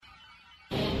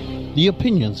The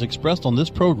opinions expressed on this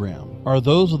program are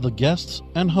those of the guests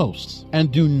and hosts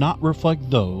and do not reflect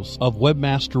those of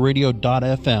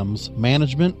WebmasterRadio.fm's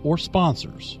management or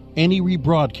sponsors. Any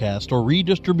rebroadcast or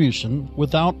redistribution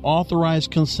without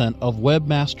authorized consent of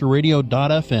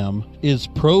WebmasterRadio.fm is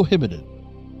prohibited.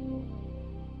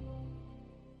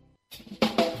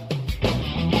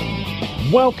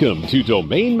 Welcome to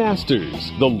Domain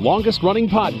Masters, the longest-running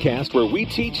podcast where we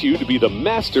teach you to be the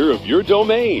master of your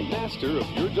domain.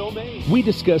 We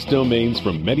discuss domains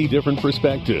from many different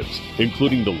perspectives,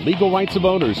 including the legal rights of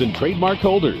owners and trademark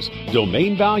holders,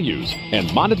 domain values,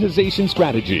 and monetization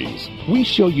strategies. We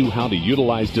show you how to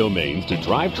utilize domains to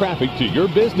drive traffic to your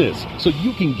business so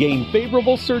you can gain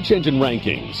favorable search engine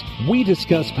rankings. We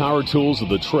discuss power tools of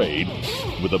the trade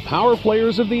with the power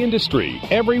players of the industry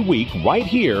every week right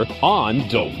here on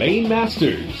Domain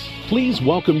Masters. Please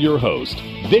welcome your host,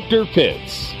 Victor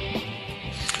Pitts.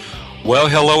 Well,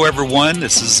 hello everyone.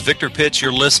 This is Victor Pitts.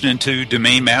 You're listening to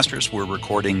Domain Masters. We're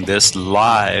recording this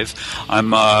live.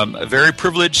 I'm very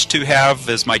privileged to have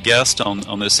as my guest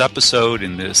on this episode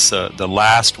in this the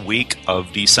last week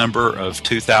of December of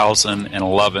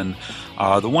 2011,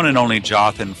 the one and only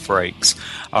Jonathan Frakes.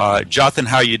 Jonathan,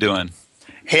 how are you doing?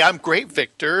 Hey, I'm great,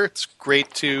 Victor. It's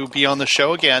great to be on the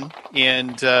show again,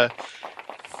 and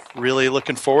really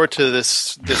looking forward to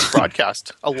this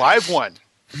broadcast, a live one.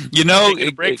 You know, taking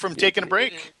a break from taking a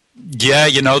break. Yeah,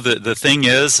 you know, the thing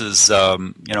is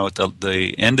you know, at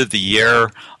the end of the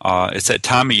year, it's that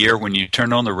time of year when you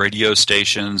turn on the radio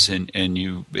stations and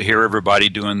you hear everybody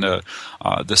doing the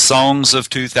songs of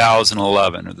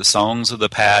 2011 or the songs of the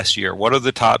past year. What are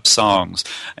the top songs?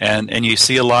 And you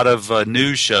see a lot of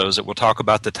news shows that will talk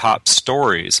about the top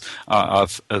stories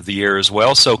of the year as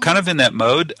well. So kind of in that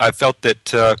mode, I felt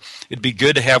that it'd be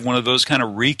good to have one of those kind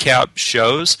of recap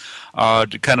shows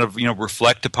to kind of, you know,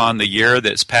 reflect upon the year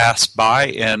that's passed by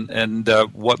and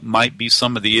what might be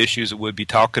some of the issues that we'll be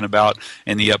talking about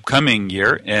in the upcoming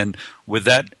year. And with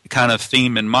that kind of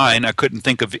theme in mind, I couldn't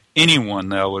think of anyone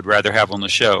that I would rather have on the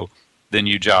show than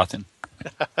you, Jonathan.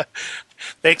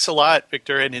 Thanks a lot,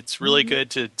 Victor, and it's really good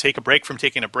to take a break from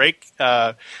taking a break. You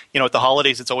know, at the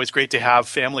holidays, it's always great to have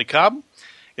family come.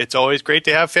 It's always great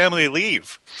to have family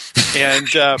leave. And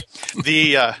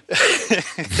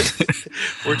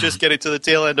we're just getting to the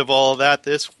tail end of all of that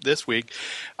this week.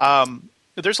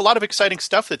 There's a lot of exciting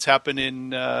stuff that's happened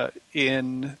in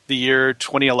the year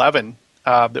 2011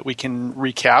 that we can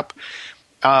recap.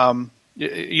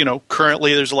 You know,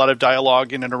 currently there's a lot of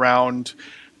dialogue in and around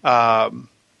the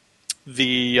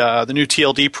new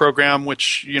TLD program,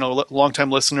 which, you know, longtime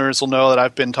listeners will know that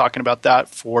I've been talking about that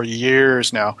for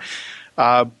years now.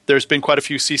 There's been quite a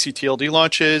few CCTLD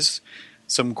launches.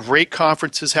 Some great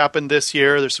conferences happened this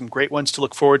year. There's some great ones to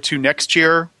look forward to next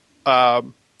year.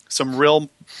 Some real,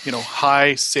 you know,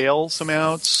 high sales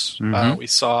amounts. Mm-hmm. We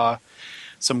saw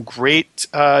some great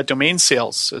domain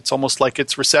sales. It's almost like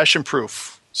it's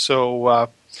recession-proof. So I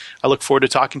look forward to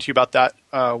talking to you about that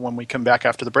when we come back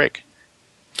after the break.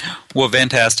 Well,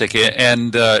 fantastic.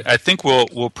 And I think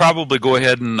we'll probably go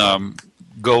ahead and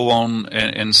go on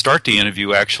and start the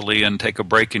interview, actually, and take a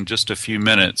break in just a few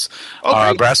minutes.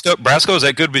 Okay. Brasco, is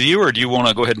that good with you, or do you want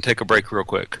to go ahead and take a break real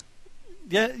quick?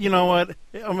 Yeah, you know what?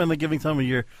 I'm in the giving time of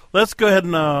year. Let's go ahead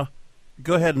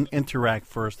and interact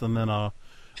first, and then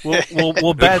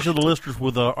we'll badger the listeners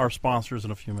with our sponsors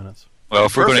in a few minutes. Well,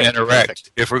 if we're going to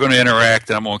interact,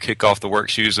 then I'm going to kick off the work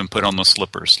shoes and put on the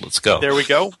slippers. Let's go. There we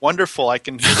go. Wonderful. I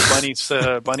can hear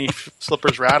the bunny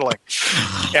slippers rattling.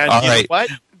 And all you know right. what?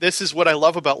 This is what I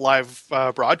love about live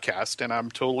broadcast, and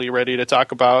I'm totally ready to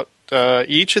talk about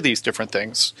each of these different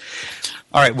things.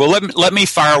 All right. Well, let me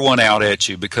fire one out at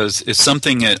you because it's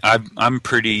something that I'm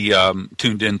pretty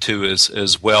tuned into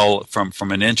as well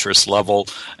from an interest level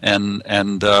and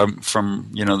from,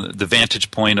 you know, the vantage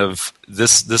point of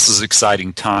this is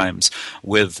exciting times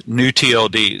with new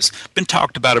TLDs. Been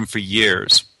talked about them for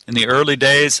years. In the early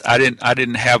days, I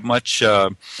didn't have much. I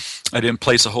didn't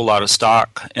place a whole lot of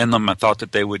stock in them. I thought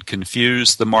that they would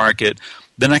confuse the market.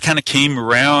 Then I kind of came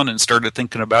around and started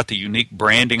thinking about the unique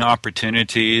branding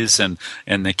opportunities and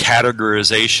the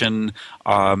categorization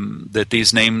that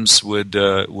these names would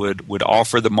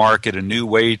offer the market, a new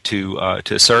way to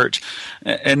search.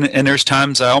 And there's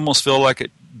times I almost feel like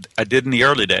I did in the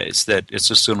early days that it's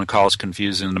just going to cause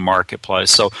confusion in the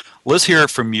marketplace. So let's hear it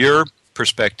from your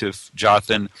perspective,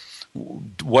 Jonathan.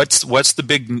 What's the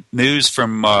big news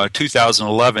from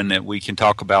 2011 that we can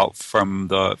talk about for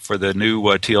the new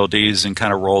TLDs and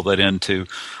kind of roll that into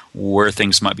where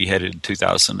things might be headed in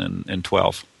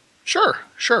 2012? Sure.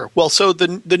 Well, so the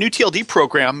new TLD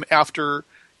program, after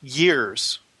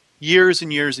years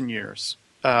and years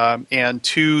and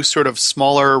 2 sort of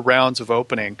smaller rounds of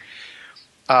opening.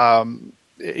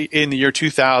 In the year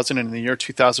 2000 and in the year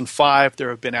 2005, there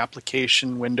have been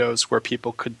application windows where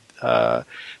people could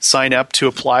sign up to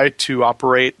apply to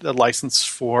operate a license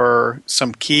for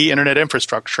some key internet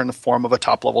infrastructure in the form of a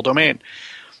top-level domain.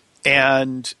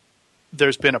 And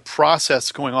there's been a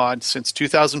process going on since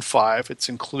 2005. It's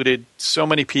included so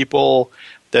many people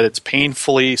that it's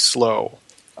painfully slow.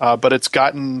 But it's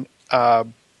gotten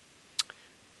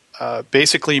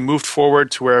basically moved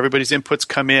forward to where everybody's inputs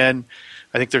come in.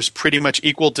 I think there's pretty much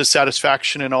equal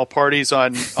dissatisfaction in all parties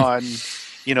on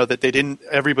that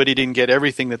everybody didn't get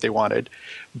everything that they wanted.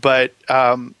 But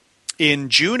in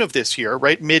June of this year,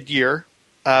 right mid-year,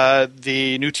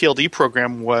 the new TLD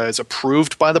program was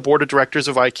approved by the board of directors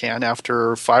of ICANN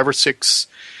after 5 or 6,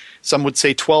 some would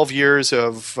say 12 years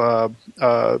of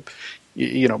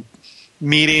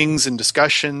meetings and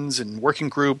discussions and working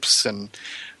groups and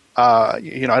I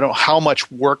don't know how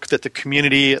much work that the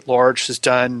community at large has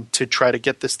done to try to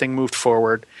get this thing moved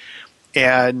forward.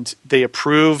 And they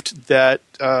approved that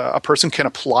a person can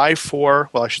apply for,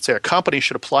 well, I should say a company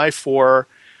should apply for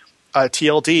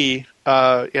TLD,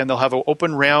 and they'll have an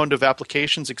open round of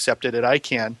applications accepted at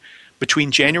ICANN between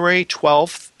January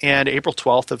 12th and April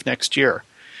 12th of next year,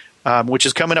 which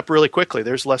is coming up really quickly.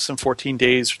 There's less than 14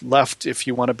 days left if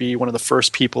you want to be one of the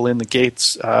first people in the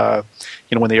gates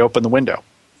when they open the window.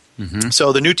 Mm-hmm.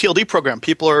 So the new TLD program,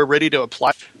 people are ready to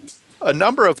apply. A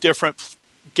number of different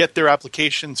get their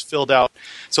applications filled out.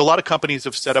 So a lot of companies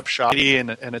have set up shop, and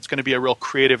it's going to be a real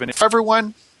creative. And for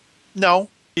everyone, no.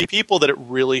 The people that it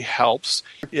really helps,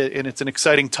 and it's an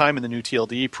exciting time in the new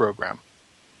TLD program.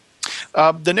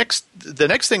 The next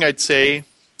thing I'd say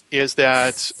is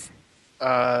that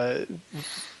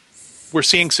we're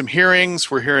seeing some hearings.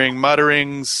 We're hearing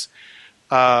mutterings.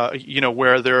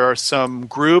 Where there are some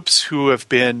groups who have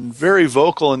been very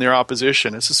vocal in their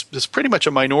opposition. This is pretty much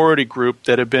a minority group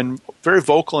that have been very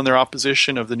vocal in their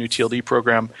opposition of the new TLD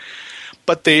program,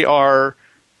 but they are,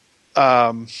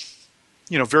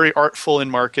 very artful in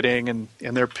marketing and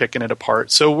they're picking it apart.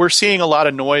 So we're seeing a lot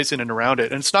of noise in and around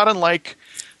it, and it's not unlike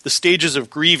the stages of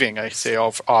grieving. I say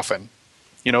often,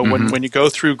 when you go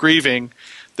through grieving.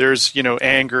 There's,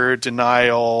 anger,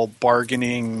 denial,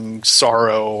 bargaining,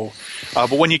 sorrow.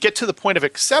 But when you get to the point of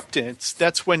acceptance,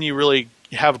 that's when you really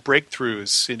have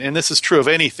breakthroughs. And this is true of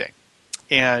anything.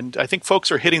 And I think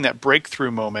folks are hitting that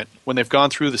breakthrough moment when they've gone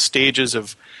through the stages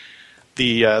of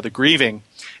the grieving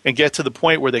and get to the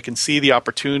point where they can see the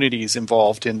opportunities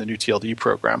involved in the new TLD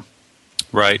program.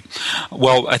 Right.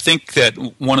 Well, I think that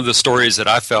one of the stories that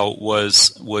I felt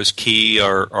was key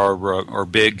or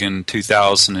big in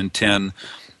 2010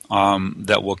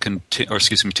 that will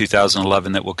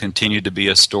 2011 that will continue to be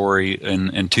a story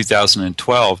in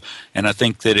 2012, and I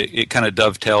think that it kind of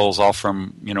dovetails off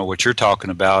from what you're talking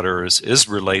about or is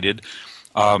related.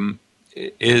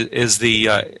 Is the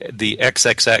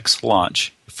XXX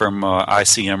launch from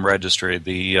ICM Registry,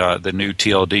 the new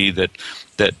TLD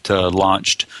that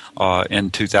launched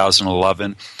in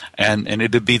 2011, and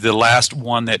it'd be the last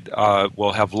one that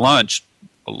will have launched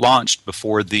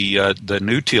before the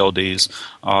new TLDs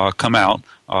come out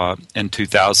in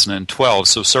 2012.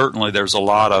 So certainly there's a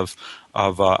lot of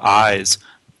eyes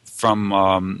from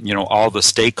all the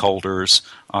stakeholders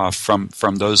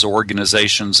from those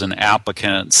organizations and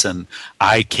applicants and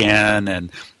ICANN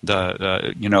and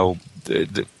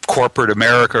the corporate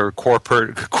America or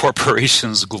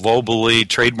corporations globally,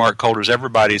 trademark holders.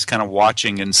 Everybody's kind of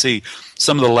watching and see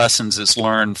some of the lessons that's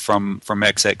learned from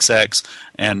XXX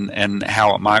and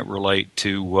how it might relate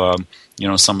to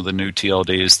some of the new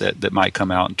TLDs that might come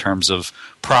out in terms of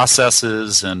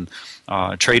processes and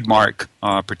trademark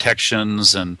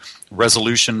protections and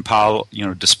resolution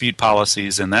dispute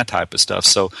policies and that type of stuff.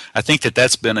 So I think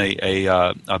that's been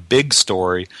a big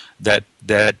story that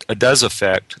does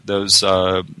affect those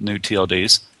new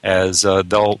TLDs as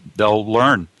they'll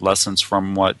learn lessons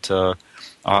from what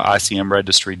ICM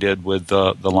Registry did with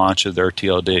the launch of their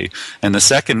TLD. And the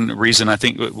second reason, I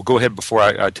think, we'll go ahead before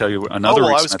I tell you another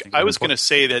reason. I was going to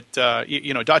say that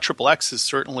 .XXX is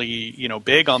certainly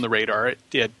big on the radar.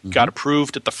 It got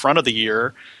approved at the front of the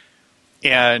year,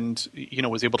 and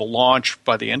was able to launch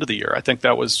by the end of the year. I think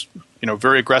that was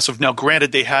very aggressive. Now,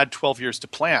 granted, they had 12 years to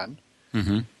plan,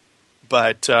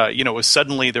 but it was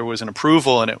suddenly there was an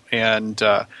approval, and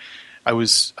I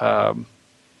was.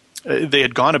 They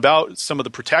had gone about some of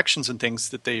the protections and things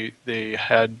that they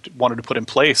had wanted to put in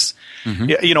place.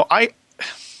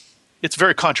 It's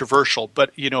very controversial, but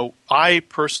I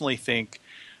personally think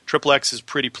XXX is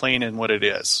pretty plain in what it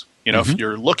is. If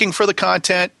you're looking for the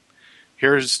content,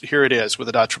 here it is with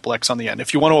a .XXX on the end.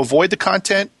 If you want to avoid the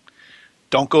content,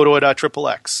 don't go to a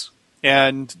 .XXX.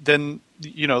 And then,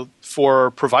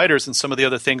 for providers and some of the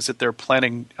other things that they're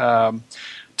planning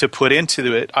to put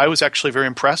into it, I was actually very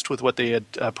impressed with what they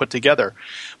had put together.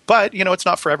 But, it's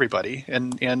not for everybody.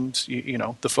 And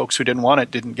the folks who didn't want it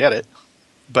didn't get it.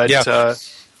 But yeah.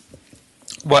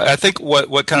 Well, I think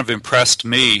what kind of impressed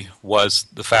me was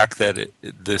the fact that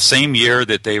the same year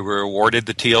that they were awarded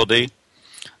the TLD,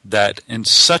 that in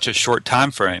such a short time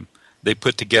frame, they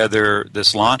put together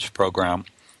this launch program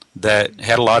that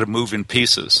had a lot of moving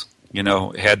pieces.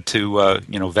 Had to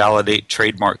validate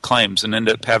trademark claims and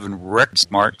ended up having record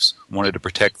marks, wanted to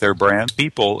protect their brand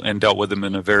people, and dealt with them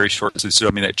in a very short. So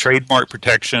that trademark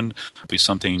protection would be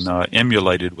something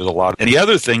emulated with a lot. And the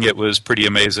other thing that was pretty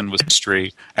amazing was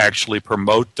history actually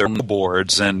promote their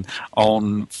boards and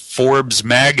on Forbes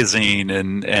magazine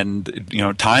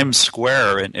and Times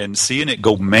Square and seeing it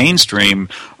go mainstream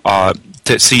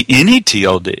to see any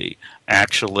TLD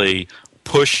actually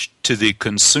push to the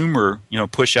consumer,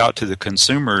 push out to the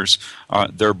consumers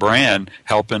their brand,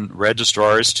 helping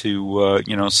registrars to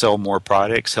sell more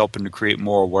products, helping to create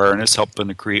more awareness, helping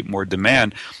to create more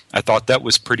demand. I thought that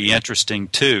was pretty interesting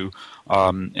too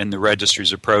in the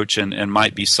registry's approach, and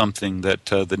might be something that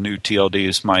the new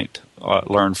TLDs might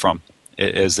learn from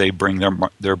as they bring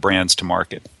their brands to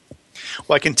market.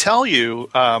 Well, I can tell you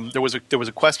there was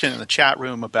a question in the chat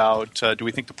room about do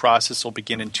we think the process will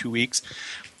begin in 2 weeks?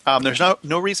 There's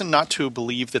no reason not to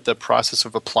believe that the process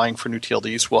of applying for new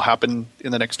TLDs will happen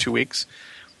in the next 2 weeks.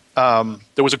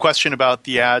 There was a question about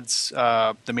the ads,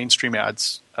 the mainstream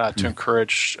ads, to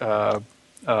encourage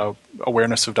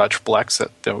awareness of .XXX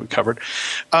that we covered.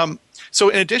 So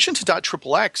in addition to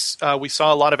 .XXX, we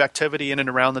saw a lot of activity in and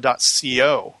around the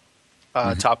 .co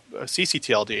top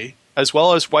CCTLD, as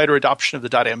well as wider adoption of the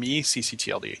 .me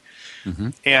CCTLD. Mm-hmm.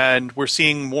 And we're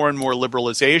seeing more and more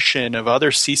liberalization of other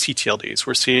CCTLDs.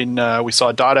 We're seeing we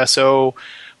saw .so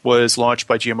was launched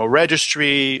by GMO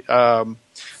Registry.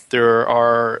 There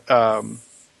are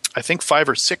I think 5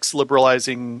 or 6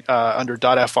 liberalizing under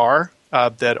 .fr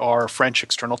that are French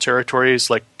external territories,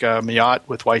 like Mayotte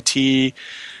with YT.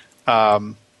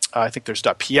 I think there's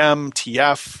 .pm,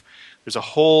 TF. There's a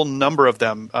whole number of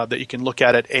them that you can look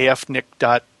at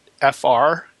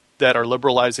afnic.fr that are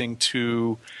liberalizing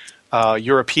to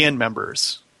European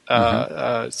members.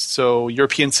 So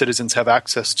European citizens have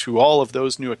access to all of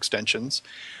those new extensions.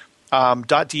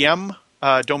 .dm,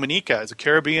 Dominica is a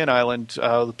Caribbean island,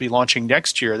 will be launching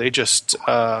next year. They just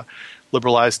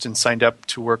liberalized and signed up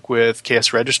to work with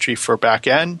KS Registry for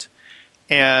back-end.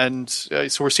 And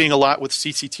so we're seeing a lot with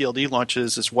CCTLD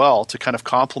launches as well to kind of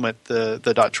complement the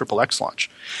 .XXX launch.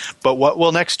 But what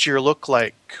will next year look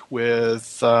like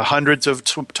with hundreds of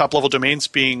top-level domains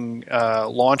being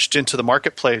launched into the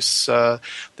marketplace that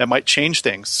might change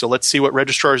things? So let's see what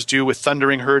registrars do with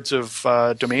thundering herds of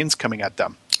domains coming at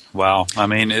them. Wow. I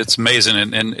mean, it's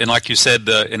amazing. And like you said,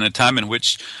 in a time in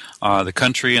which the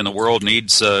country and the world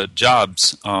needs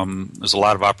jobs, there's a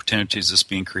lot of opportunities that's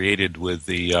being created with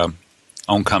the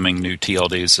oncoming new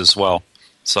TLDs as well.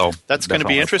 So that's going to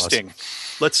be interesting.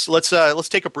 Let's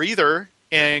take a breather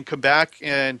and come back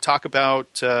and talk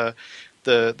about the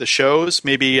shows.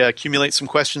 Maybe accumulate some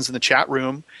questions in the chat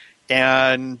room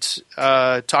and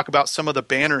talk about some of the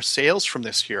banner sales from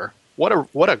this year.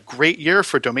 What a great year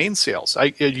for domain sales.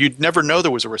 You'd never know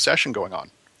there was a recession going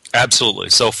on. Absolutely.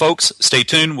 So, folks, stay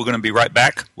tuned. We're going to be right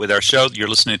back with our show. You're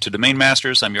listening to Domain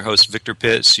Masters. I'm your host, Victor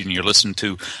Pitts, and you're listening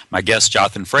to my guest,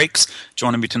 Jonathan Frakes.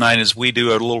 Joining me tonight as we do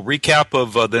a little recap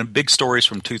of the big stories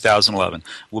from 2011.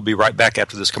 We'll be right back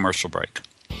after this commercial break.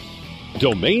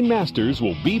 Domain Masters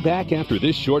will be back after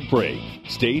this short break.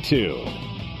 Stay tuned.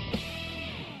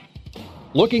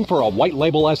 Looking for a white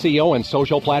label SEO and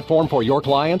social platform for your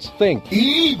clients? Think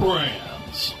eBrands.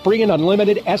 Free and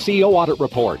unlimited SEO audit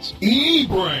reports.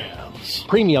 eBrands.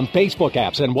 Premium Facebook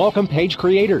apps and welcome page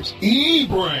creators.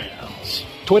 eBrands.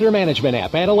 Twitter management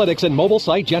app, analytics, and mobile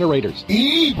site generators.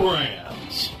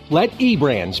 eBrands. Let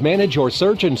eBrands manage your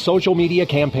search and social media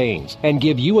campaigns and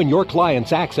give you and your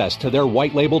clients access to their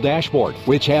white label dashboard,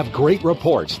 which have great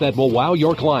reports that will wow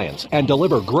your clients and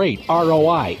deliver great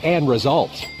ROI and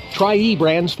results. Try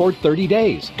eBrands for 30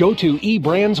 days. Go to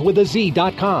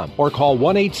eBrandsWithAZ.com or call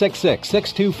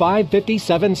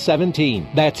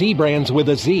 1-866-625-5717. That's eBrands with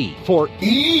a Z for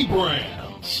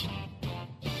eBrands.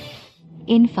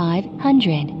 In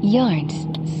 500 yards,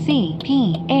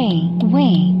 CPA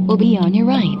Way will be on your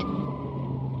right.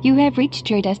 You have reached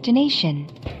your destination.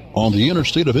 On the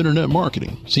interstate of internet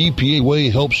marketing, CPA Way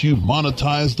helps you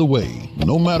monetize the way.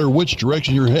 No matter which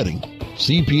direction you're heading,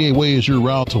 CPA Way is your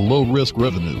route to low-risk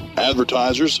revenue.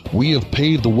 Advertisers, we have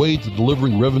paved the way to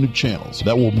delivering revenue channels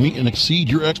that will meet and exceed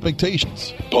your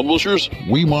expectations. Publishers,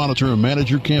 we monitor and manage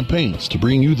your campaigns to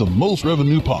bring you the most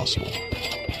revenue possible.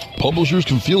 Publishers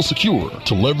can feel secure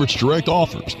to leverage direct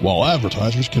offers, while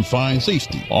advertisers can find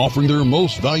safety, offering their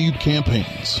most valued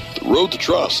campaigns. The road to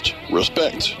trust,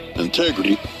 respect,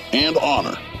 integrity, and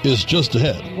honor is just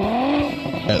ahead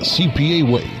at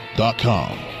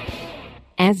CPAway.com.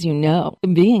 As you know,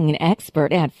 being an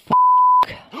expert at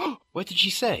What did she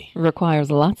say? requires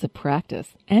lots of practice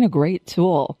and a great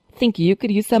tool. Think you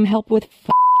could use some help with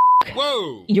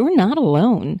Whoa! You're not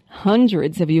alone.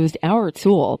 Hundreds have used our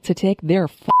tool to take their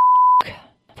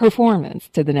performance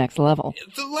to the next level.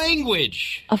 The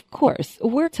language! Of course,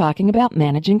 we're talking about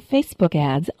managing Facebook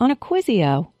ads on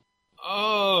Acquisio.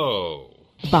 Oh.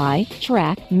 Buy,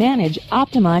 track, manage,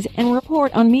 optimize, and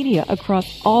report on media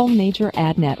across all major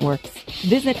ad networks.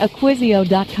 Visit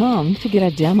Acquisio.com to get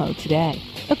a demo today.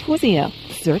 Acquisio.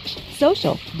 Search,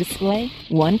 social, display,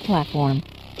 one platform.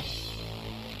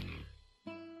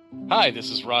 Hi,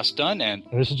 this is Ross Dunn, and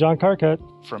this is John Carcutt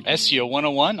from SEO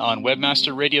 101 on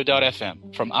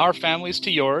WebmasterRadio.fm. From our families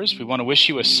to yours, we want to wish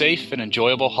you a safe and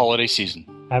enjoyable holiday season.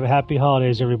 Have a happy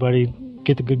holidays, everybody.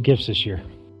 Get the good gifts this year.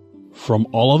 From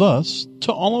all of us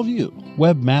to all of you,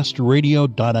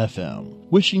 WebmasterRadio.fm,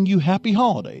 wishing you happy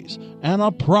holidays and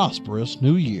a prosperous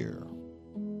new year.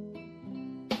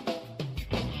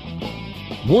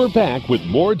 We're back with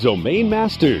more Domain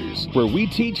Masters, where we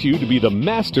teach you to be the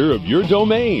master of your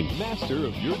domain. Master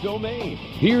of your domain.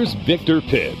 Here's Victor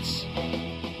Pitts.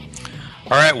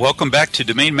 All right, welcome back to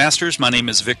Domain Masters. My name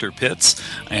is Victor Pitts,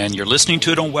 and you're listening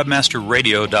to it on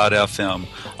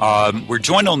WebmasterRadio.fm. We're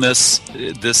joined on this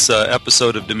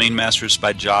episode of Domain Masters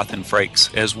by Jonathan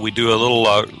Frakes as we do a little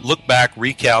look back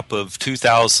recap of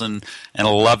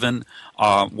 2011.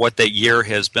 What that year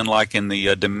has been like in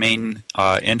the domain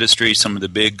industry, some of the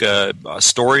big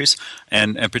stories,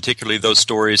 and particularly those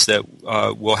stories that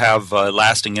will have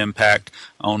lasting impact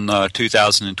on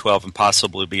 2012 and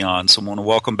possibly beyond. So I want to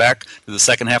welcome back to the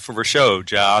second half of our show,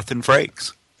 Jonathan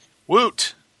Frakes.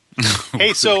 Woot!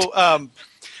 Hey, so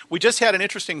we just had an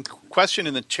interesting question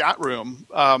in the chat room.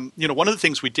 One of the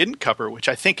things we didn't cover, which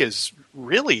I think is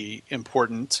really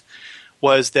important,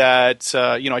 was that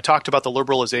I talked about the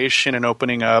liberalization and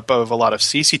opening up of a lot of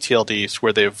CCTLDs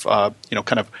where they've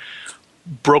kind of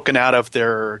broken out of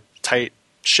their tight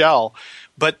shell,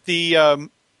 but the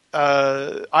IDN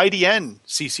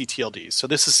CCTLDs. So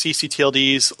this is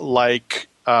CCTLDs like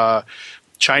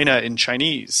China in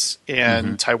Chinese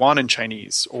and Taiwan in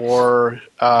Chinese, or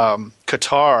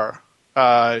Qatar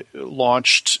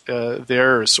launched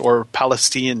theirs, or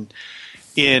Palestine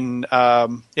in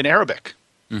Arabic.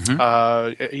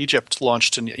 Egypt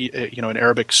launched an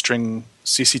Arabic string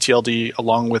CCTLD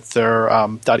along with their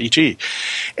 .eg,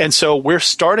 and so we're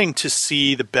starting to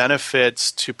see the benefits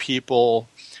to people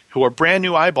who are brand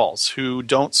new eyeballs, who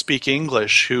don't speak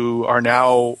English, who are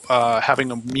now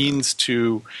having a means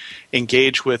to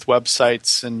engage with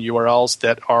websites and URLs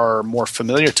that are more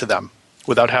familiar to them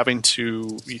without having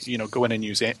to go in and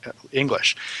use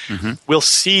English. We'll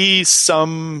see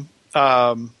some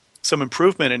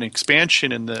improvement and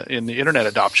expansion in the internet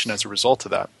adoption as a result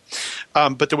of that.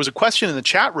 But there was a question in the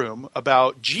chat room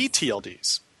about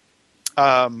GTLDs.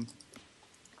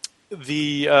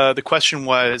 The question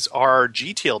was, are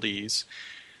GTLDs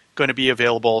going to be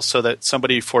available so that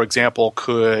somebody, for example,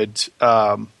 could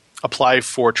apply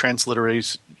for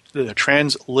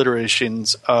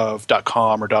transliterations of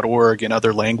 .com or .org in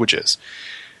other languages?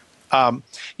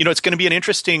 It's going to be an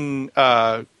interesting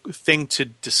thing to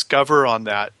discover on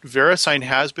that. VeriSign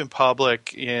has been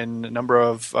public in a number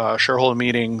of shareholder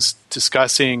meetings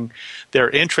discussing their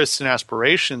interests and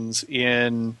aspirations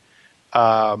in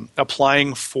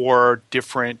applying for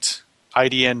different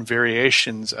IDN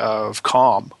variations of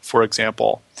COM, for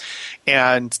example,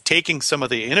 and taking some of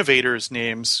the innovators'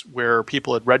 names where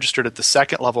people had registered at the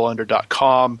second level under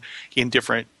 .com in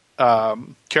different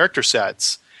character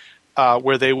sets,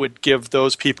 where they would give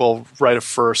those people right of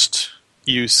first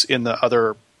use in the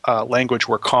other language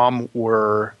where COM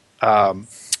were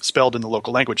spelled in the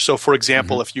local language. So, for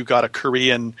example, if you got a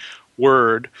Korean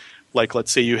word, like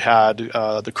let's say you had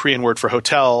the Korean word for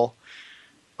hotel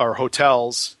or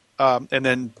hotels, and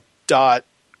then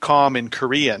 .com in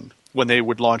Korean when they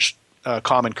would launch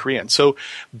COM in Korean. So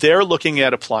they're looking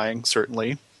at applying,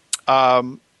 certainly.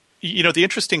 The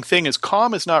interesting thing is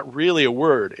COM is not really a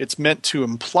word. It's meant to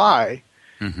imply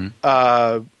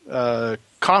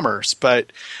commerce,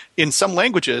 but in some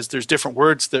languages, there's different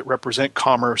words that represent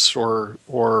commerce or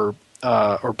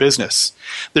business.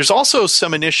 There's also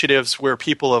some initiatives where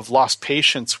people have lost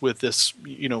patience with this,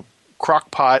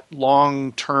 crockpot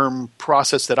long-term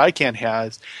process that ICANN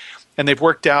has, and they've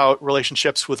worked out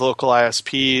relationships with local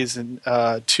ISPs and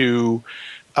to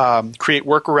create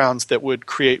workarounds that would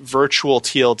create virtual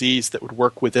TLDs that would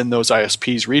work within those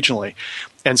ISPs regionally.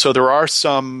 And so there are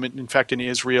some, in fact, in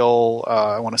Israel,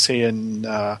 I want to say in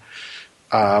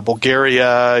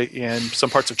Bulgaria, and some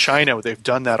parts of China, where they've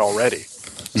done that already.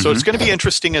 So it's going to be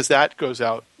interesting as that goes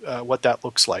out, what that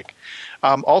looks like.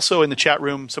 Also in the chat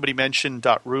room, somebody mentioned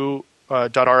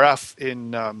 .rf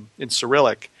in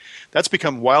Cyrillic. That's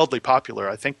become wildly popular.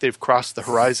 I think they've crossed the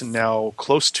horizon now,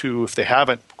 close to, if they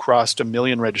haven't, crossed 1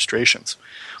 million registrations.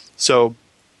 So,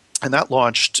 and that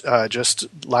launched just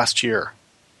last year.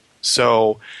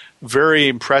 So, very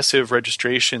impressive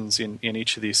registrations in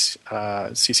each of these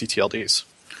CCTLDs.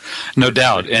 No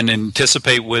doubt, and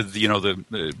anticipate with the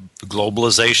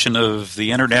globalization of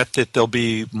the internet that there'll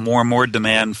be more and more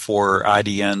demand for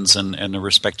IDNs and the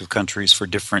respective countries for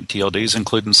different TLDs,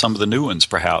 including some of the new ones,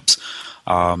 perhaps.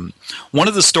 One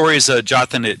of the stories,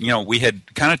 Jonathan, that we had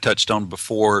kind of touched on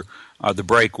before the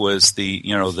break was the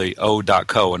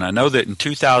O.co, and I know that in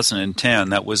 2010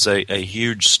 that was a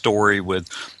huge story with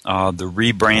the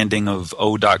rebranding of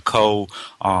O.co,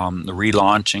 the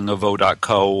relaunching of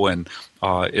O.co, and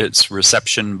its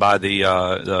reception by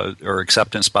or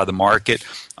acceptance by the market,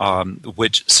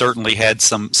 which certainly had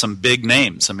some big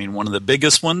names. I mean, one of the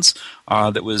biggest ones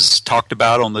that was talked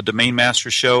about on the Domain Master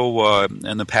show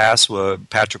in the past,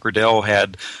 Patrick Riddell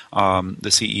had the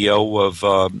CEO of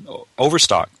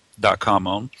Overstock.com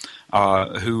on,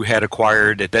 who had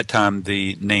acquired at that time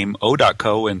the name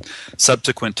O.co, and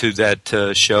subsequent to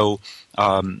that show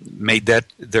made that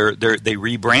they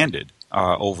rebranded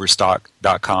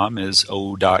Overstock.com as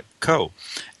O.co.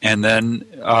 And then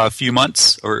a few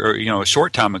months or a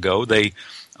short time ago, they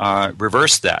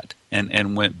reversed that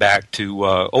and went back to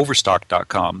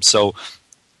Overstock.com. So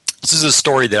this is a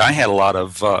story that I had a lot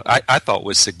of, I thought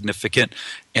was significant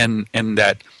in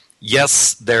that,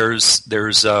 yes,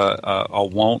 there's a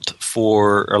want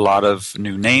for a lot of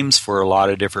new names for a lot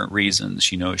of different reasons,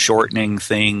 shortening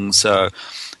things,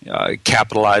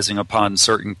 capitalizing upon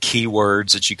certain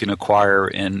keywords that you can acquire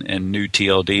in new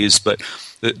TLDs. But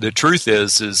the truth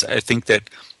is I think that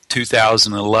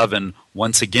 2011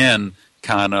 once again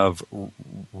kind of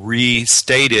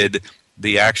restated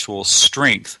the actual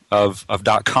strength of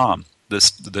 .com.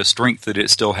 The strength that it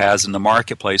still has in the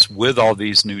marketplace with all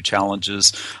these new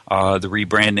challenges, the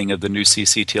rebranding of the new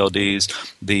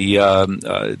CCTLDs, the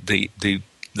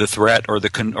threat or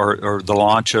the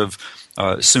launch of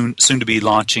soon to be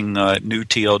launching new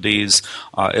TLDs,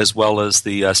 as well as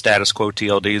the status quo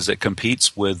TLDs that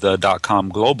competes with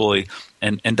 .com globally,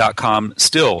 and .com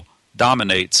still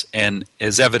dominates, and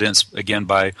as evidenced again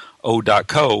by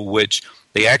O.co, which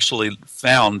they actually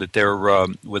found that they're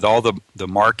with all the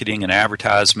marketing and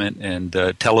advertisement and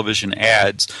television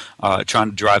ads trying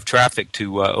to drive traffic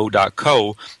to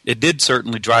O.co. It did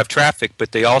certainly drive traffic,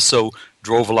 but they also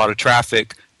drove a lot of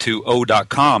traffic to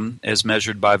O.com as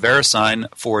measured by VeriSign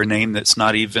for a name that's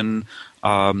not even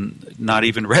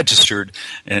registered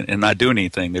and not doing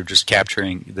anything. They're just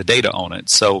capturing the data on it.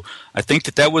 So I think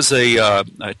that was a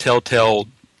telltale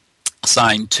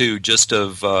sign too, just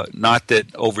of not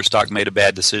that Overstock made a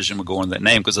bad decision with going that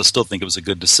name, because I still think it was a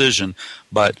good decision,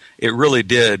 but it really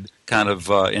did kind of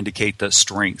indicate the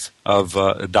strength of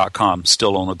 .com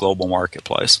still on the global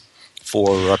marketplace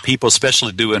for people,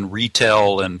 especially doing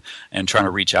retail and trying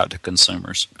to reach out to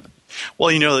consumers. Well,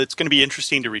 it's going to be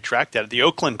interesting to retract that. The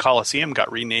Oakland Coliseum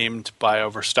got renamed by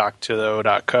Overstock to the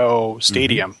O.co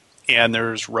Stadium, and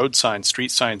there's road signs,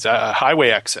 street signs, highway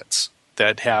exits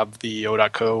that have the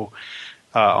O.co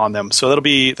on them. So that'll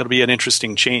be an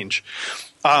interesting change.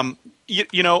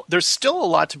 There's still a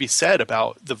lot to be said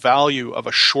about the value of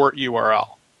a short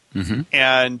URL.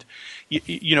 And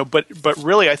but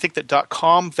really, I think that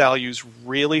 .com values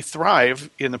really thrive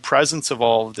in the presence of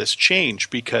all of this change,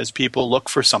 because people look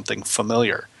for something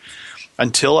familiar.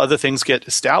 Until other things get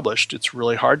established, it's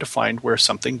really hard to find where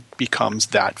something becomes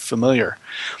that familiar.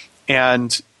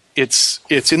 And it's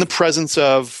in the presence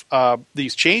of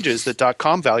these changes that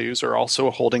 .com values are also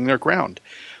holding their ground.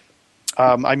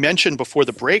 I mentioned before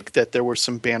the break that there were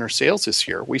some banner sales this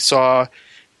year. We saw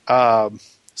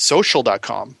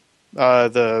Social.com.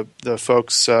 The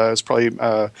folks, it's probably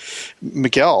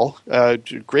Miguel,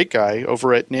 great guy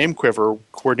over at NameQuiver,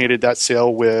 coordinated that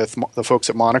sale with the folks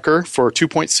at Moniker for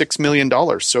 $2.6 million.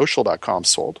 Social.com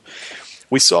sold.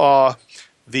 We saw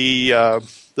the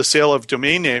sale of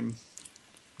domain name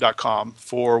 .com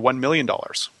for $1 million.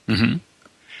 Mm-hmm.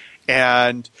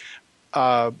 And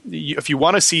if you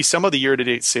want to see some of the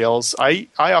year-to-date sales, I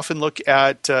often look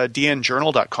at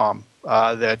dnjournal.com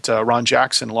that Ron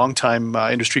Jackson, longtime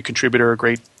industry contributor,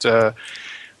 great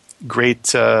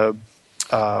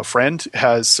friend,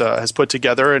 has put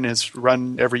together and has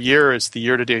run every year as the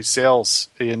year-to-date sales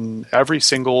in every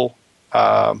single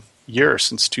year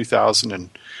since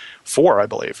 2004, I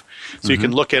believe. So you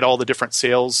can look at all the different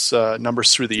sales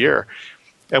numbers through the year.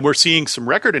 And we're seeing some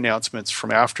record announcements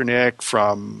from Afternic,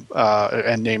 from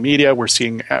and Name Media. We're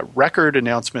seeing record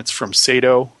announcements from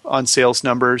Sato on sales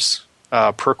numbers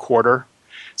per quarter.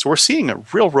 So we're seeing a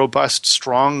real robust,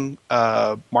 strong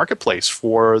marketplace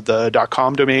for the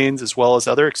 .com domains as well as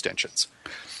other extensions.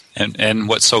 And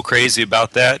what's so crazy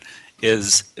about that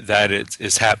is that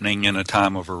it's happening in a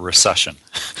time of a recession.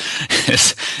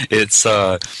 it's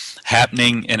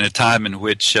happening in a time in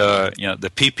which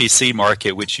the PPC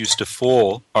market, which used to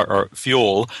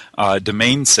fuel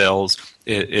domain sales,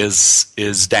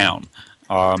 is down.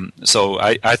 So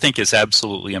I think it's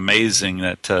absolutely amazing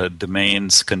that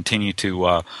domains continue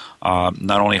to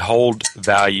not only hold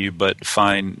value but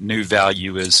find new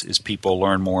value as people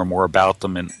learn more and more about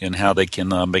them and how they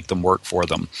can make them work for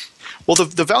them. Well,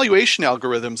 the valuation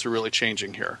algorithms are really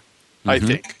changing here. I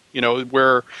think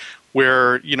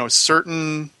where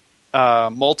certain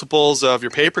multiples of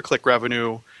your pay-per-click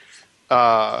revenue,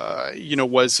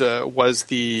 was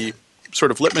the sort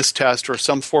of litmus test or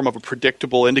some form of a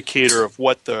predictable indicator of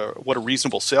what a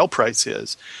reasonable sale price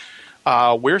is.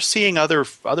 We're seeing other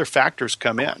factors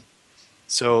come in,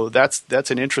 so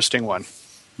that's an interesting one.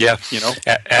 Yeah,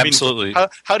 absolutely. I mean,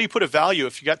 how do you put a value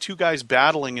if you got two guys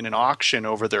battling in an auction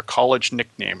over their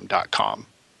collegenickname.com,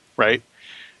 right?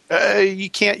 You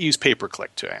can't use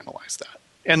pay-per-click to analyze that.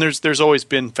 And there's always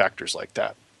been factors like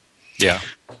that. Yeah.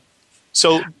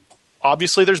 So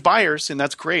obviously there's buyers, and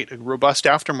that's great. A robust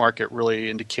aftermarket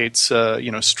really indicates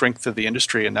strength of the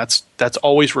industry, and that's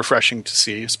always refreshing to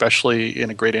see, especially in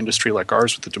a great industry like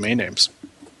ours with the domain names.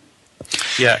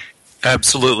 Yeah,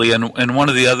 absolutely. And one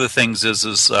of the other things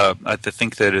is I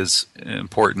think that is an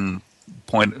important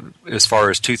point as far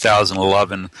as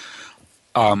 2011.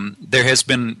 There has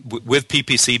been, with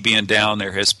PPC being down,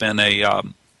 there has been a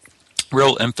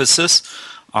real emphasis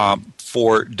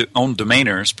for own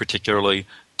domainers, particularly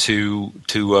to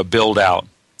build out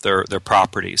their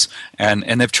properties, and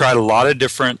they've tried a lot of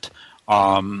different.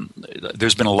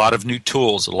 There's been a lot of new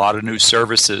tools, a lot of new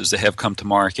services that have come to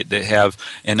market that have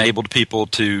enabled people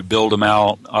to build them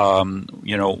out,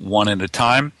 one at a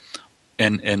time,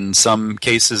 and in some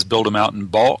cases build them out in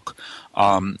bulk.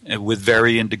 With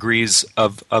varying degrees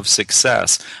of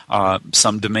success.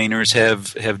 Some domainers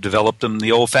have developed them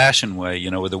the old-fashioned way,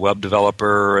 with a web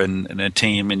developer and a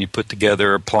team, and you put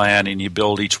together a plan and you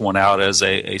build each one out as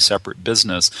a separate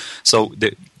business. So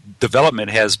the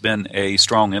development has been a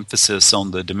strong emphasis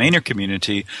on the domainer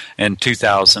community in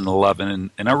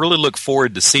 2011, and I really look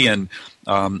forward to seeing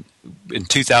in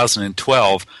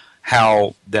 2012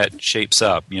 how that shapes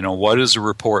up. What is a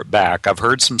report back? I've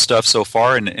heard some stuff so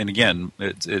far, and again,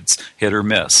 it's hit or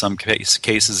miss. Some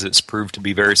cases it's proved to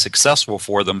be very successful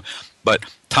for them, but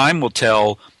time will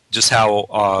tell just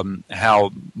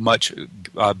how much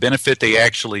benefit they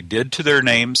actually did to their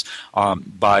names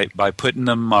by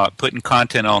putting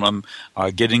content on them,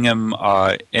 getting them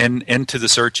into the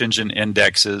search engine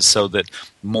indexes so that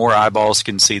more eyeballs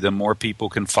can see them, more people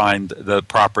can find the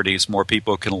properties, more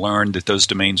people can learn that those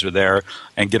domains are there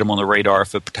and get them on the radar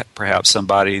for perhaps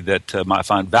somebody that might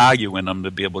find value in them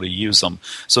to be able to use them.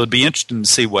 So it'd be interesting to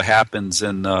see what happens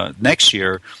in next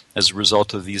year as a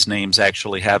result of these names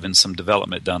actually having some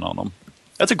development done on them.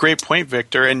 That's a great point,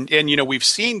 Victor. And we've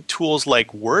seen tools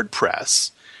like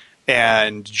WordPress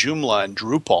and Joomla and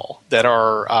Drupal that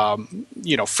are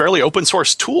fairly open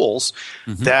source tools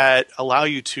that allow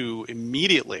you to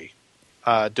immediately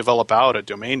develop out a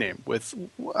domain name with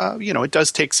it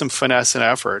does take some finesse and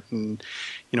effort, and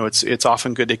it's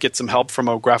often good to get some help from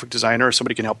a graphic designer or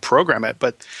somebody can help program it,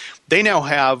 but they now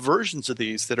have versions of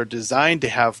these that are designed to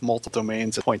have multiple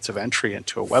domains and points of entry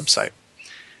into a website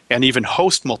and even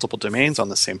host multiple domains on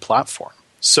the same platform.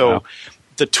 So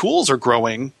the tools are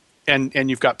growing, and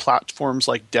you've got platforms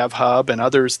like DevHub and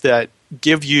others that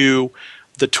give you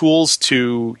the tools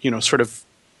to sort of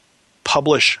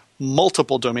publish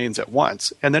multiple domains at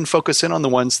once and then focus in on the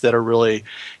ones that are really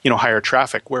higher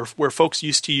traffic, where folks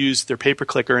used to use their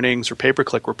pay-per-click earnings or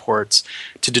pay-per-click reports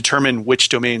to determine which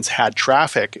domains had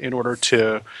traffic in order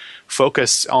to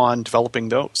focus on developing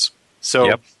those.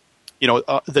 So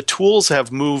the tools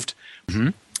have moved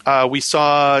We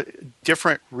saw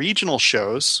different regional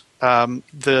shows.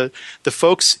 The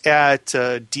folks at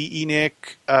DENIC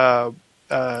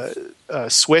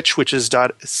Switch, which is .ch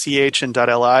and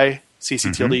 .li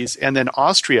CCTLDs, and then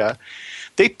Austria,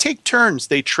 they take turns.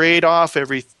 They trade off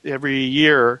every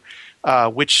year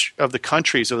which of the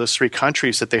countries, of those 3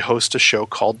 countries, that they host a show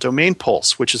called Domain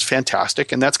Pulse, which is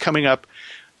fantastic. And that's coming up.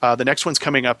 The next one's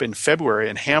coming up in February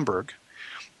in Hamburg.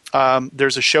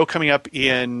 There's a show coming up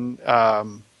in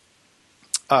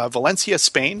Valencia,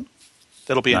 Spain.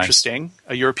 That'll be interesting.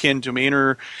 A European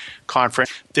Domainer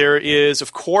conference. There is,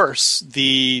 of course,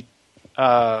 the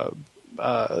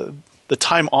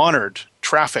time-honored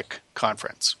Traffic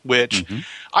conference, which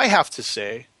I have to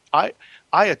say, I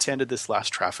attended this last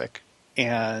Traffic,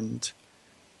 and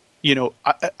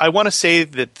I want to say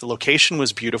that the location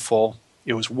was beautiful.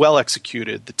 It was well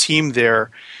executed. The team there,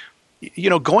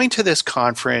 going to this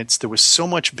conference, there was so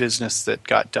much business that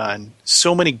got done,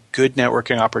 so many good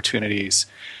networking opportunities.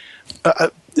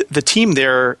 The team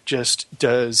there just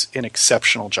does an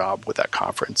exceptional job with that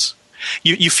conference.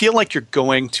 You feel like you're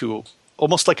going to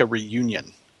almost like a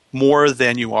reunion more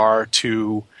than you are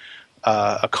to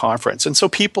a conference. And so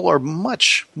people are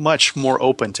much, much more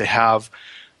open to have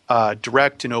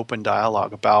direct and open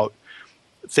dialogue about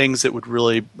things that would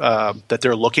really that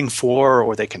they're looking for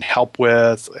or they can help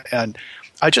with. And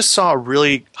I just saw a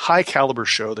really high caliber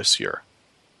show this year.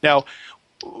 Now,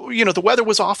 the weather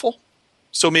was awful,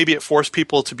 so maybe it forced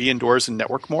people to be indoors and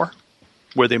network more,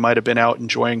 where they might have been out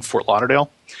enjoying Fort Lauderdale.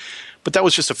 But that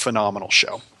was just a phenomenal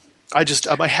show.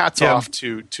 My hat's off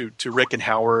to Rick and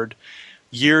Howard.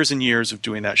 Years and years of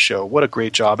doing that show. What a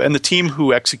great job. And the team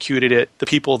who executed it, the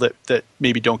people that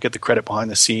maybe don't get the credit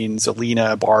behind the scenes,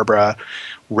 Alina, Barbara,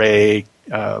 Ray,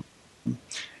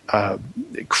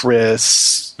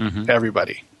 Chris,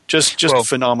 everybody. Just a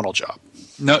phenomenal job.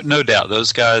 No doubt.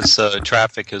 Those guys,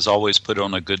 Traffic has always put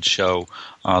on a good show.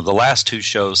 The last 2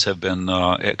 shows have been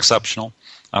exceptional.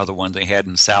 The one they had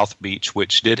in South Beach,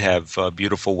 which did have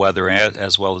beautiful weather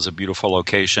as well as a beautiful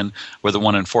location, where the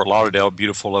one in Fort Lauderdale,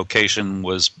 beautiful location,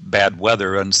 was bad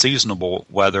weather, unseasonable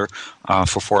weather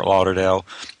for Fort Lauderdale,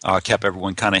 kept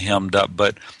everyone kind of hemmed up.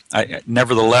 But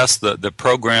nevertheless, the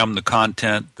program, the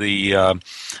content, and the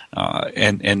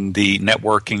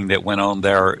networking that went on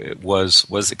there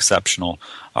was exceptional,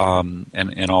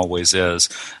 and always is.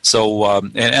 So,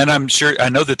 and I'm sure, I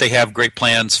know that they have great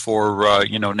plans for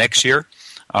next year.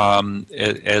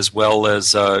 As well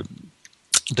as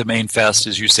Domain Fest,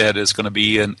 as you said, is going to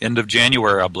be in end of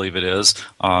January, I believe it is,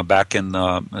 back in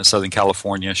Southern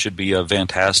California. Should be a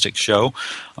fantastic show,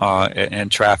 and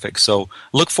Traffic. So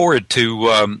look forward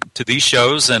to these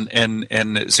shows, and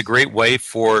it's a great way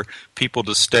for people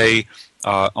to stay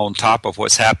on top of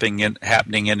what's happening in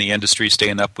the industry,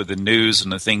 staying up with the news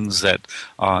and the things that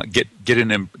get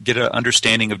an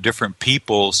understanding of different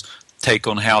people's take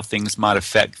on how things might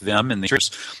affect them, and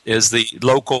is the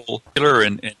local killer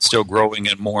and still growing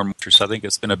and more. So I think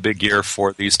it's been a big year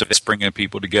for these, bringing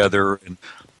people together and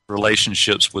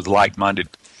relationships with like-minded.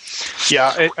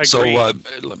 Yeah, I agree. So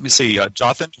let me see,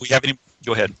 Jonathan, do we have any?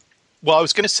 Go ahead. Well, I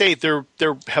was going to say there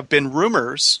have been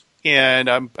rumors, and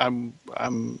I'm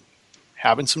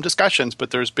having some discussions,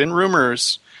 but there's been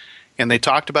rumors, and they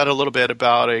talked about it a little bit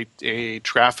about a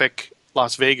Traffic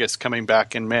Las Vegas coming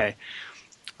back in May.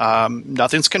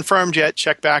 Nothing's confirmed yet.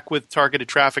 Check back with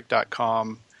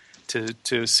targetedtraffic.com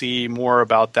to see more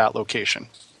about that location.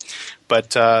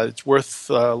 But it's worth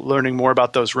learning more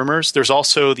about those rumors. There's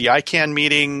also the ICANN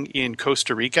meeting in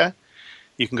Costa Rica.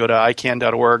 You can go to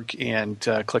ICANN.org and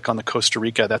click on the Costa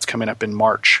Rica. That's coming up in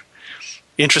March.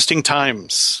 Interesting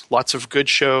times. Lots of good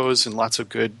shows and lots of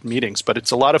good meetings. But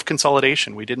it's a lot of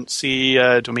consolidation. We didn't see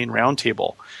a Domain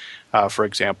Roundtable, for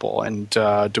example. And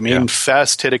Domain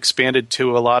Fest had expanded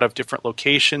to a lot of different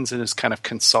locations and is kind of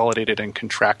consolidated and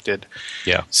contracted.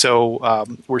 Yeah. So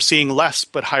we're seeing less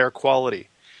but higher quality.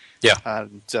 Yeah.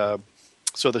 And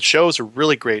so the shows are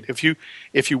really great. If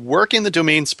you work in the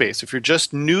domain space, if you're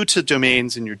just new to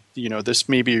domains and this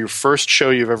may be your first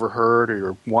show you've ever heard, or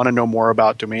you want to know more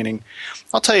about domaining,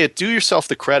 I'll tell you, do yourself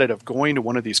the credit of going to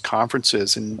one of these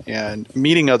conferences and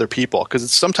meeting other people, because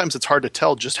sometimes it's hard to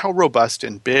tell just how robust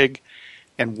and big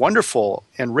and wonderful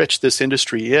and rich this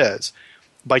industry is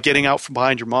by getting out from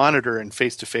behind your monitor and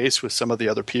face-to-face with some of the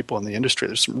other people in the industry.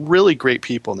 There's some really great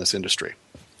people in this industry.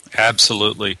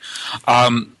 Absolutely.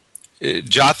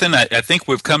 Jonathan, I think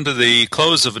we've come to the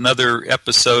close of another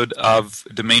episode of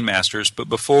Domain Masters, but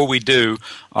before we do,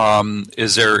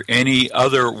 is there any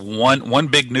other one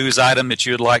big news item that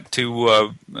you'd like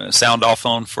to sound off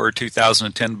on for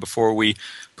 2010 before we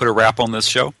put a wrap on this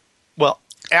show? Well,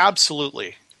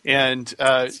 absolutely. And,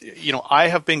 I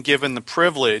have been given the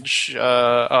privilege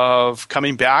of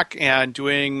coming back and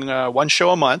doing one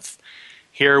show a month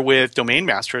here with Domain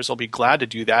Masters. I'll be glad to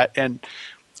do that. And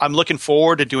I'm looking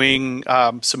forward to doing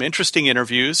some interesting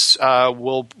interviews.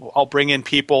 I'll bring in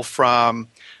people from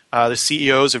the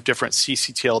CEOs of different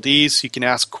CCTLDs so you can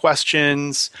ask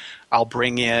questions. I'll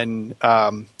bring in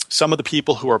some of the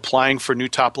people who are applying for new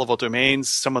top-level domains,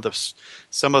 some of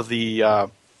the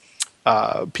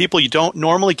people you don't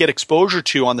normally get exposure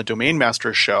to on the Domain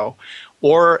Masters show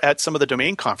or at some of the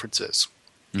domain conferences.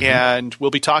 Mm-hmm. And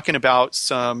we'll be talking about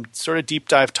some sort of deep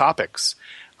dive topics.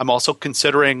 I'm also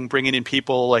considering bringing in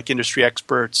people like industry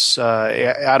experts,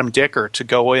 Adam Dicker, to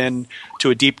go in to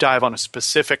a deep dive on a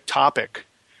specific topic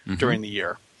during the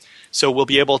year. So we'll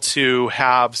be able to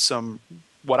have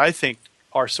what I think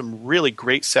are some really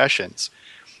great sessions.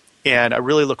 And I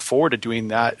really look forward to doing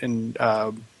that and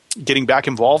getting back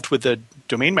involved with the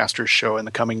Domain Masters show in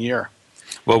the coming year.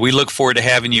 Well, we look forward to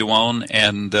having you on,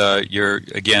 and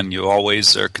you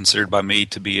always are considered by me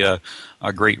to be a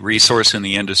great resource in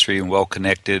the industry and well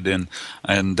connected, and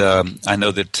I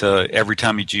know that every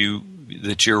time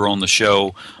that you're on the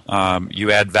show,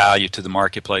 you add value to the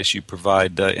marketplace. You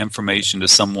provide information to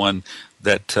someone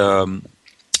that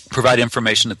provide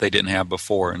information that they didn't have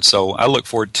before. And so I look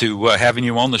forward to having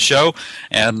you on the show.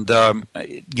 And,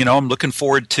 I'm looking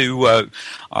forward to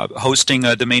hosting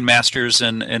Domain Masters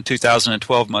in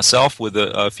 2012 myself with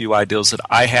a few ideas that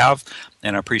I have.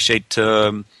 And I appreciate,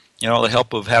 the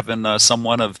help of having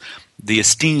someone of the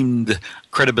esteemed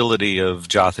credibility of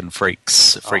Jonathan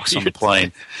Frakes on the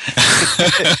plane.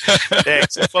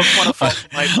 Thanks. If folks want to follow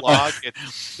my blog,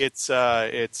 it's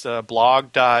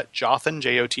blog.jothan,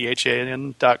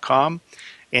 JOTHAN.com.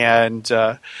 And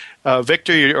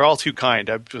Victor, you're all too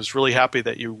kind. I was really happy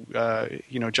that you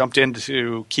jumped in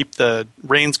to keep the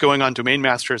reins going on Domain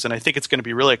Masters, and I think it's going to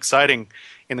be really exciting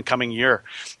in the coming year.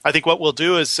 I think what we'll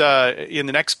do is in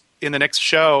the next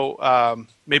show,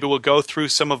 maybe we'll go through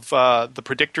some of the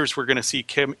predictors we're going to see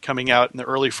coming out in the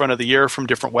early front of the year from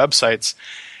different websites,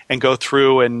 and go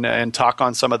through and talk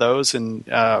on some of those and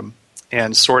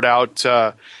sort out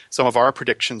some of our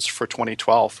predictions for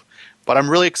 2012. But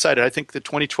I'm really excited. I think that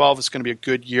 2012 is going to be a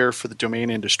good year for the domain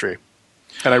industry.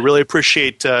 And I really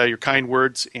appreciate your kind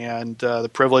words and the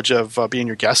privilege of being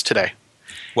your guest today.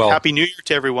 Well, Happy New Year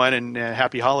to everyone, and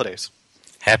happy holidays.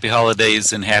 Happy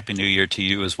holidays and Happy New Year to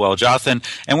you as well, Jonathan.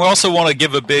 And we also want to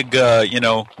give a big,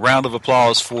 round of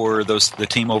applause for the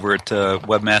team over at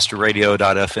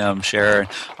webmasterradio.fm, Sharon,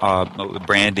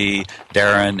 Brandy,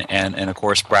 Darren, and of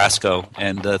course Brasco.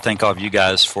 And thank all of you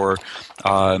guys for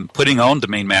putting on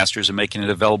Domain Masters and making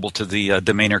it available to the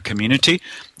domainer community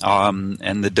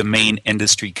and the domain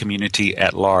industry community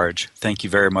at large. Thank you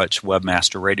very much,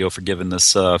 Webmaster Radio, for giving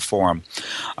this forum.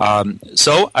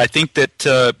 So I think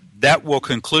that that will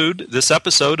conclude this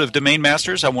episode of Domain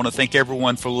Masters. I want to thank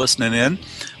everyone for listening in.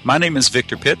 My name is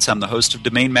Victor Pitts. I'm the host of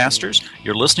Domain Masters.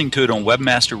 You're listening to it on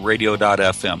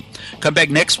webmasterradio.fm. Come back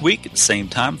next week at the same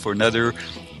time for another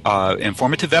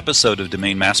informative episode of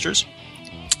Domain Masters.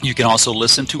 You can also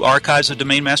listen to archives of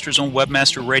Domain Masters on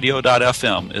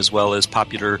webmasterradio.fm, as well as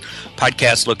popular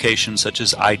podcast locations such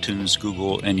as iTunes,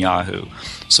 Google, and Yahoo.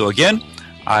 So again,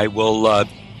 I will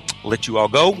let you all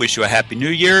go. Wish you a Happy New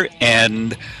Year,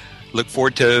 and look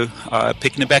forward to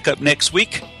picking it back up next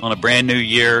week on a brand new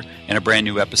year and a brand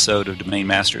new episode of Domain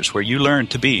Masters, where you learn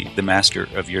to be the master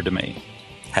of your domain.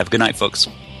 Have a good night, folks.